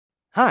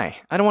Hi,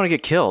 I don't want to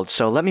get killed,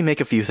 so let me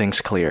make a few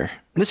things clear.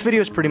 This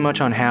video is pretty much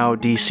on how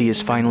DC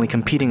is finally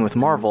competing with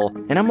Marvel,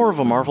 and I'm more of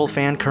a Marvel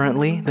fan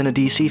currently than a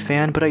DC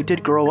fan, but I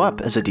did grow up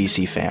as a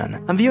DC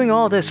fan. I'm viewing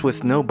all this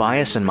with no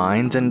bias in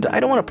mind, and I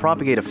don't want to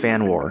propagate a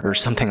fan war or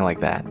something like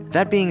that.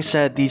 That being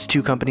said, these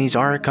two companies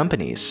are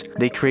companies.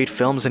 They create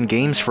films and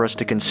games for us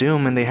to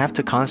consume, and they have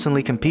to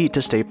constantly compete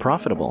to stay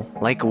profitable.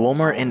 Like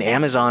Walmart and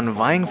Amazon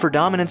vying for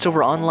dominance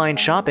over online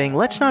shopping,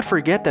 let's not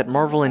forget that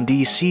Marvel and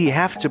DC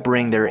have to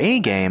bring their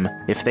A-game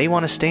if they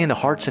want to stay in the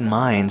hearts and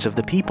minds of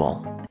the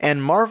people.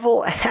 And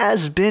Marvel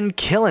has been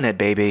killing it,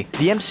 baby.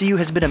 The MCU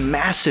has been a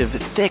massive,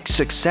 thick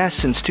success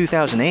since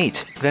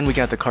 2008. Then we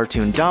got the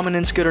cartoon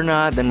dominance, good or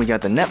not, then we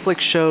got the Netflix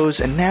shows,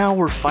 and now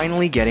we're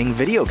finally getting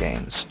video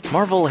games.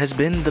 Marvel has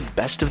been the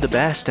best of the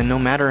best, and no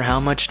matter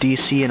how much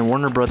DC and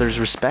Warner Brothers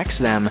respects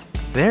them,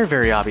 they're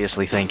very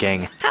obviously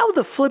thinking, how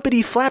the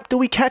flippity flap do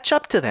we catch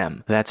up to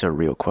them? That's a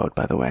real quote,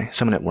 by the way.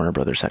 Someone at Warner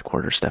Brothers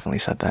headquarters definitely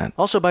said that.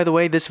 Also, by the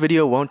way, this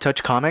video won't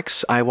touch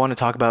comics. I want to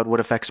talk about what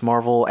affects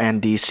Marvel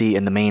and DC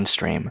in the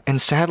mainstream.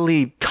 And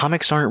sadly,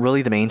 comics aren't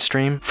really the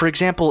mainstream. For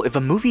example, if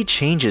a movie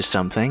changes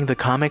something, the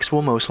comics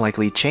will most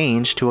likely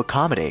change to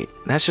accommodate.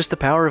 That's just the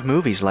power of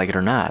movies, like it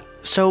or not.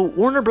 So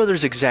Warner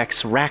Brothers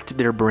execs racked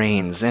their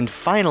brains and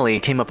finally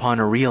came upon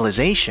a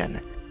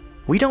realization.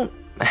 We don't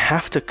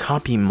have to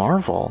copy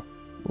Marvel.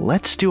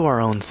 Let's do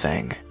our own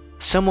thing.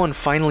 Someone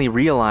finally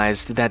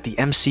realized that the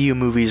MCU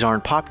movies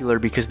aren't popular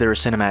because they're a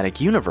cinematic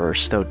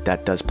universe, though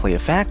that does play a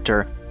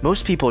factor.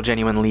 Most people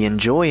genuinely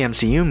enjoy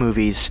MCU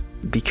movies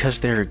because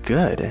they're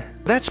good.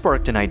 That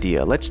sparked an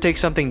idea. Let's take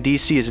something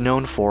DC is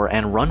known for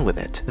and run with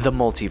it. The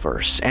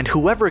multiverse. And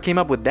whoever came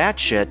up with that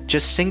shit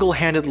just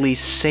single-handedly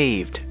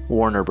saved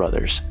Warner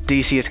Brothers.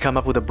 DC has come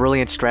up with a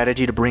brilliant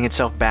strategy to bring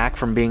itself back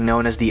from being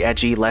known as the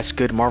edgy, less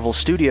good Marvel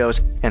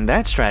Studios, and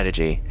that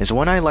strategy is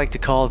one I like to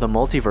call the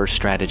multiverse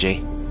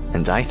strategy.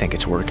 And I think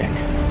it's working.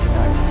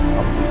 Guys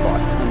probably fought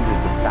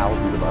hundreds of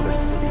thousands of other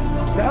super beings.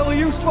 The hell are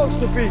you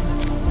supposed to be?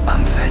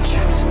 I'm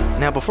vengeance.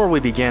 Now before we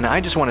begin,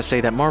 I just want to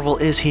say that Marvel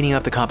is heating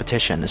up the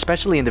competition,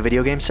 especially in the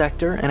video game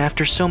sector, and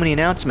after so many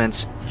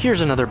announcements, here's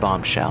another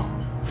bombshell.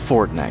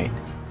 Fortnite.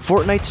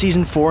 Fortnite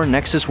Season 4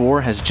 Nexus War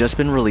has just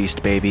been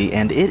released, baby,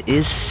 and it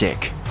is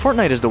sick.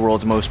 Fortnite is the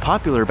world's most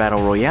popular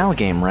battle royale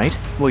game, right?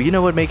 Well, you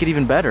know what make it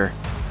even better?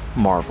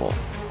 Marvel.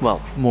 Well,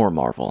 more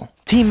Marvel.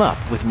 Team up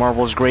with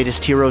Marvel's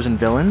greatest heroes and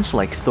villains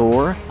like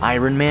Thor,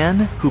 Iron Man,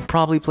 who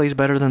probably plays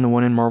better than the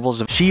one in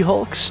Marvel's of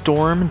She-Hulk,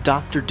 Storm,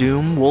 Doctor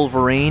Doom,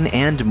 Wolverine,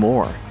 and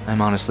more.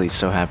 I'm honestly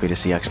so happy to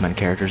see X-Men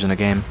characters in a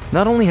game.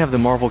 Not only have the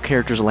Marvel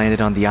characters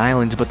landed on the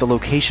island, but the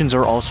locations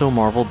are also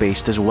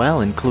Marvel-based as well,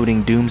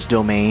 including Doom's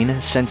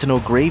Domain, Sentinel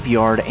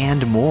Graveyard,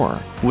 and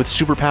more. With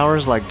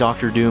superpowers like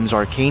Doctor Doom's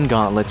Arcane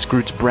Gauntlets,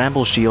 Groot's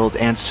Bramble Shield,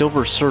 and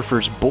Silver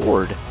Surfer's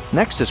Board,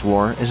 Nexus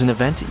War is an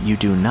event you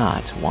do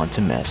not want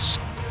to miss.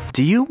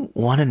 Do you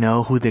want to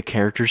know who the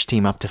characters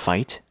team up to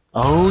fight?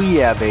 Oh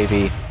yeah,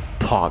 baby.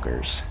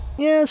 Poggers.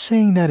 Yeah,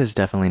 saying that is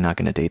definitely not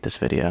going to date this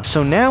video.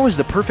 So now is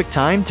the perfect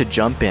time to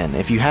jump in.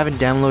 If you haven't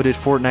downloaded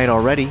Fortnite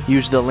already,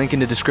 use the link in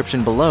the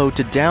description below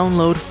to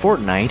download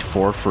Fortnite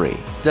for free.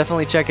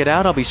 Definitely check it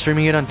out. I'll be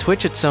streaming it on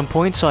Twitch at some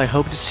point, so I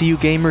hope to see you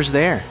gamers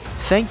there.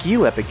 Thank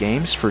you, Epic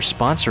Games, for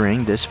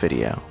sponsoring this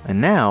video.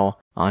 And now,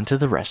 on to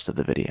the rest of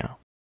the video.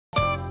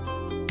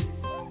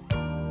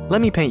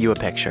 Let me paint you a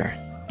picture.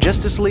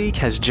 Justice League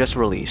has just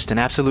released, an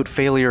absolute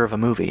failure of a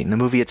movie. The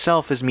movie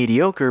itself is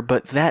mediocre,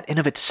 but that in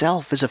of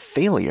itself is a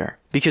failure.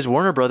 Because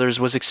Warner Brothers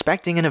was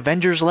expecting an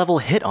Avengers-level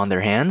hit on their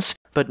hands,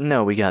 but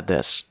no, we got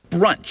this.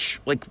 Brunch.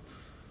 Like,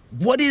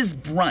 what is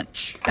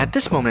brunch? At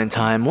this moment in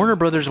time, Warner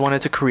Brothers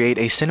wanted to create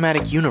a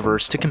cinematic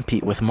universe to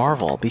compete with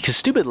Marvel, because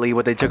stupidly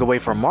what they took away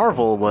from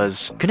Marvel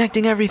was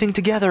connecting everything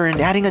together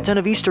and adding a ton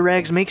of Easter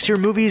eggs makes your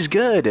movies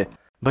good.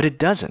 But it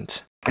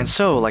doesn't. And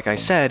so, like I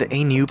said,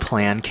 a new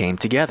plan came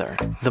together.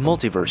 The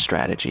multiverse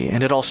strategy,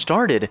 and it all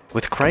started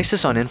with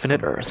Crisis on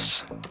Infinite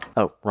Earths.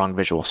 Oh, wrong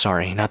visual,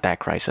 sorry, not that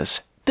crisis.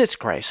 This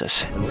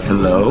crisis.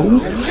 Hello?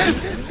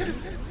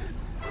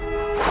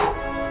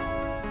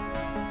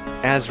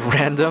 As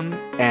random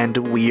and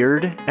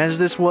weird as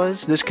this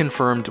was, this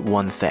confirmed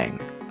one thing.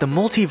 The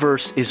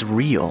multiverse is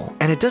real,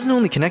 and it doesn't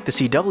only connect the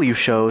CW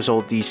shows,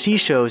 old DC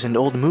shows, and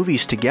old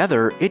movies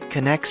together, it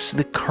connects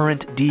the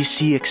current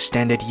DC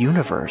extended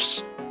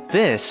universe.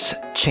 This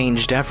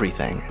changed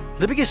everything.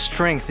 The biggest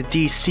strength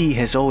DC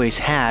has always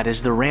had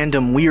is the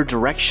random weird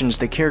directions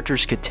the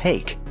characters could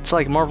take. It's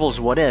like Marvel's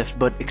What If,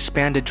 but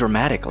expanded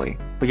dramatically.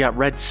 We got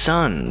Red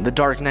Sun, The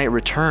Dark Knight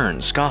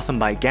Returns, Gotham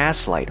by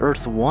Gaslight,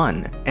 Earth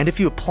 1. And if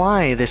you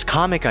apply this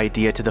comic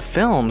idea to the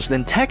films,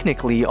 then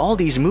technically all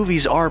these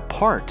movies are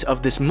part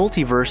of this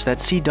multiverse that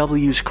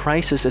CW's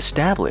Crisis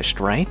established,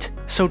 right?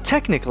 So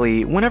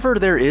technically, whenever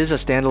there is a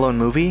standalone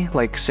movie,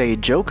 like say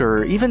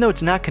Joker, even though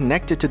it's not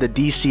connected to the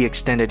DC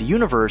extended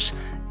universe,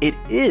 it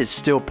is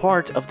still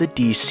part of the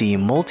DC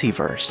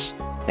multiverse.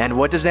 And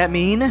what does that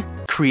mean?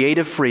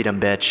 creative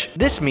freedom, bitch.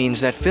 This means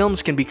that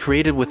films can be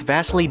created with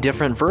vastly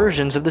different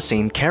versions of the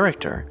same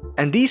character.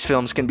 And these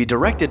films can be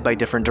directed by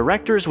different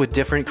directors with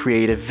different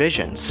creative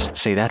visions.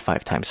 Say that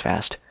 5 times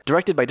fast.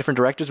 Directed by different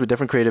directors with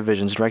different creative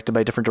visions. Directed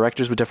by different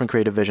directors with different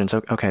creative visions.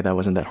 Okay, that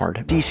wasn't that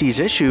hard. DC's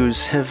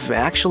issues have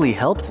actually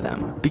helped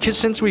them. Because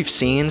since we've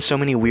seen so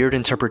many weird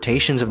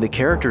interpretations of the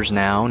characters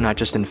now, not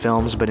just in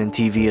films but in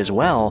TV as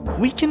well,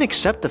 we can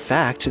accept the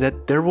fact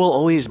that there will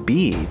always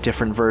be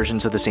different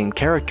versions of the same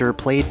character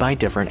played by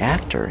different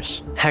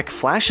actors. Heck,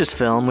 Flash's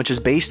film, which is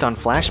based on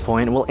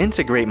Flashpoint, will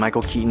integrate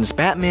Michael Keaton's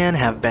Batman,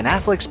 have Ben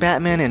Affleck's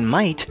Batman, and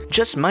might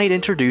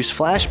introduce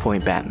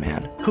Flashpoint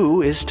Batman,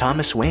 who is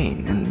Thomas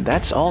Wayne, and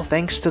that's all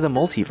thanks to the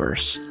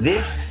multiverse.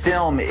 This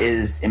film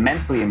is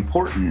immensely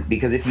important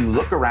because if you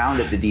look around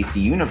at the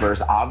DC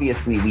universe,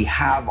 obviously we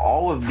have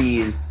all of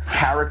these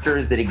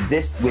characters that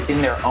exist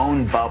within their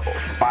own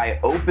bubbles. By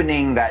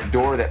opening that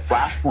door that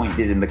Flashpoint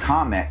did in the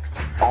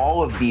comics,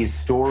 all of these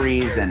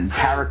stories and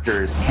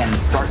characters can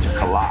start to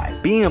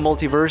collide. Being a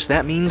multiverse,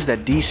 that means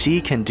that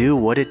DC can do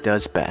what it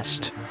does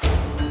best.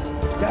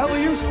 The hell are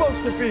you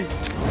supposed to be?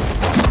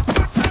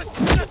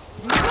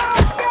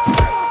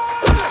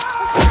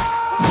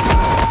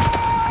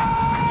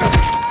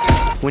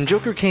 When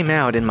Joker came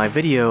out in my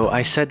video,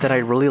 I said that I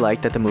really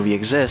like that the movie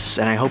exists,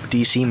 and I hope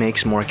DC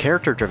makes more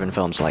character-driven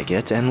films like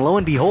it, and lo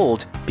and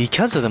behold,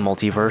 because of the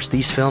multiverse,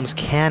 these films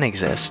can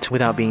exist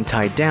without being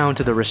tied down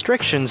to the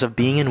restrictions of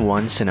being in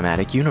one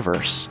cinematic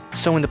universe.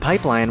 So in the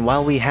pipeline,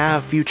 while we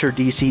have future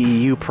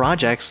DCEU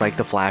projects like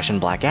The Flash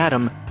and Black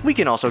Adam, we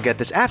can also get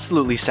this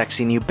absolutely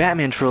sexy new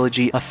Batman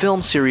trilogy, a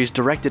film series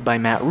directed by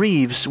Matt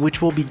Reeves,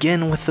 which will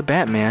begin with The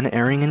Batman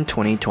airing in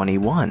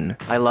 2021.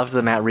 I love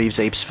the Matt Reeves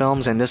Apes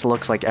films, and this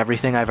looks like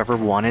everything I've ever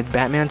wanted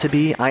Batman to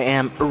be. I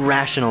am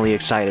irrationally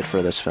excited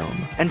for this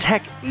film. And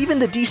heck, even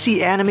the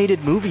DC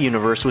animated movie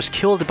universe was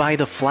killed by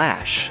The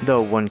Flash,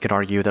 though one could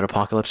argue that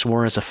Apocalypse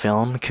War as a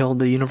film killed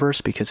the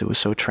universe because it was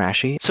so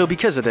trashy. So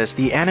because of this,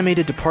 the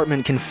animated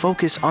department can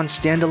focus on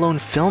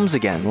standalone films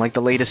again, like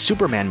the latest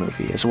Superman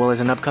movie, as well as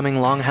an upcoming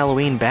long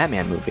Halloween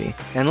Batman movie.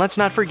 And let's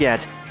not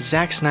forget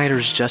Zack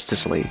Snyder's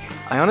Justice League.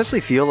 I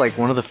honestly feel like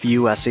one of the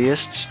few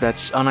essayists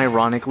that's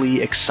unironically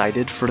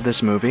excited for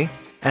this movie.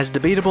 As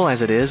debatable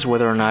as it is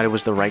whether or not it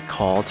was the right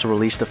call to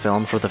release the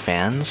film for the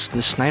fans,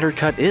 the Snyder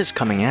Cut is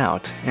coming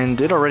out,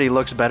 and it already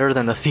looks better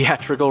than the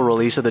theatrical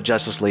release of the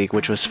Justice League,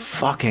 which was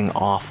fucking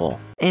awful.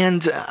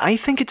 And I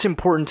think it's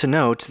important to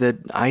note that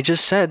I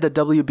just said that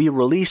WB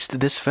released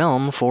this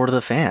film for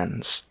the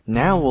fans.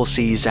 Now we'll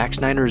see Zack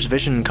Snyder's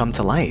vision come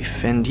to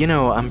life, and you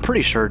know, I'm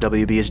pretty sure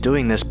WB is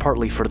doing this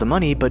partly for the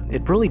money, but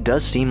it really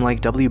does seem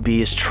like WB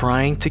is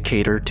trying to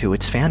cater to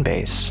its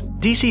fanbase.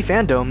 DC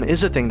Fandome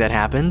is a thing that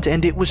happened,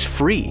 and it was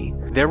free.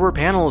 There were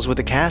panels with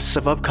the casts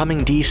of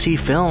upcoming DC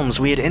films,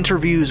 we had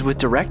interviews with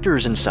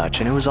directors and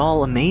such, and it was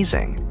all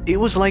amazing. It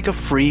was like a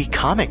free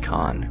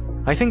Comic-Con.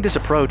 I think this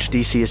approach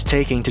DC is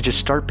taking to just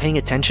start paying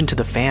attention to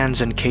the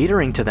fans and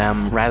catering to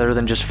them rather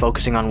than just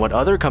focusing on what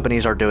other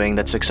companies are doing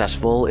that's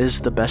successful is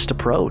the best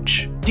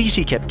approach.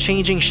 DC kept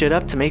changing shit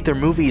up to make their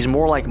movies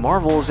more like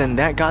Marvel's, and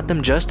that got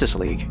them Justice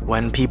League,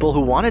 when people who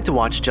wanted to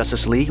watch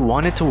Justice League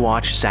wanted to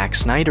watch Zack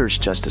Snyder's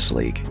Justice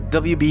League.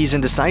 WB's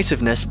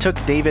indecisiveness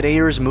took David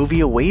Ayer's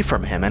movie away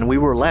from him, and we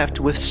were left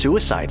with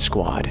Suicide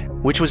Squad,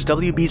 which was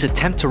WB's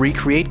attempt to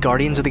recreate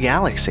Guardians of the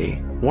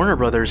Galaxy. Warner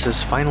Brothers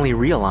has finally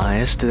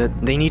realized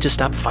that they need to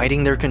stop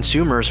fighting their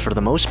consumers for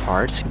the most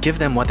part, give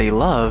them what they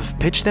love,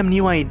 pitch them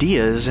new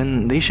ideas,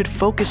 and they should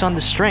focus on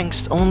the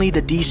strengths only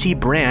the DC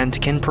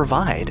brand can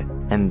provide.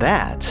 And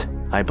that,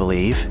 I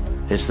believe,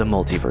 is the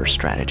multiverse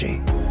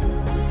strategy.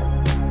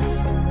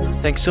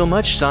 Thanks so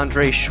much,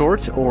 Sandre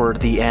Short, or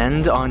The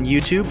End, on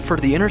YouTube for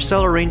the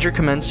Interstellar Ranger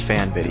Commence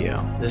fan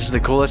video. This is the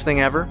coolest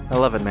thing ever. I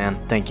love it,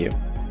 man. Thank you.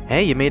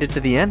 Hey, you made it to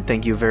the end,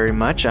 thank you very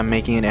much. I'm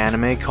making an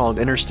anime called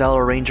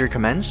Interstellar Ranger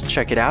Commence.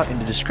 Check it out in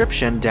the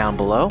description down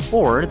below,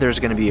 or there's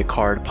going to be a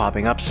card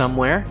popping up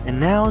somewhere.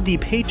 And now the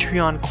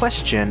Patreon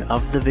question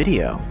of the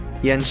video.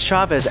 Jens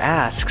Chavez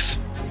asks,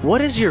 what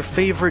is your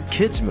favorite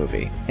kids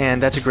movie?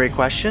 And that's a great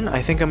question.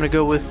 I think I'm gonna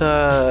go with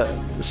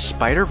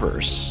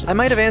Spider-Verse. I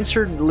might have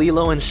answered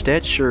Lilo and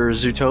Stitch or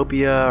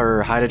Zootopia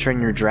or How to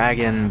Train Your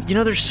Dragon. You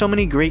know, there's so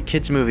many great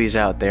kids movies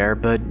out there,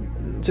 but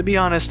to be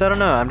honest, I don't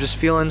know, I'm just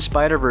feeling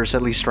Spider-Verse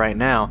at least right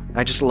now.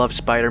 I just love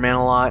Spider-Man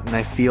a lot, and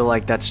I feel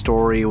like that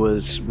story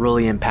was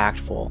really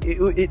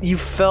impactful. You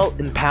felt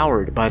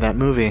empowered by that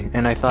movie,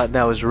 and I thought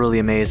that was really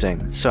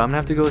amazing. So I'm gonna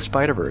have to go with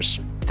Spider-Verse.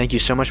 Thank you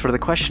so much for the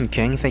question,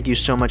 King. Thank you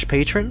so much,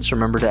 patrons.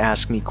 Remember to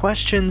ask me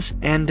questions,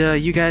 and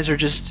you guys are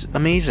just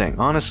amazing.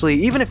 Honestly,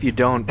 even if you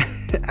don't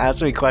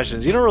ask me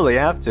questions, you don't really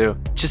have to.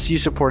 Just you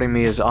supporting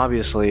me is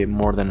obviously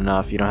more than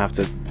enough. You don't have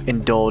to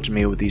indulge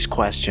me with these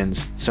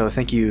questions. So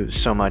thank you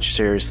so much,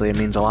 seriously, it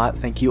means a lot.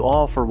 Thank you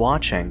all for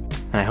watching,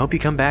 and I hope you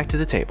come back to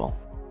the table.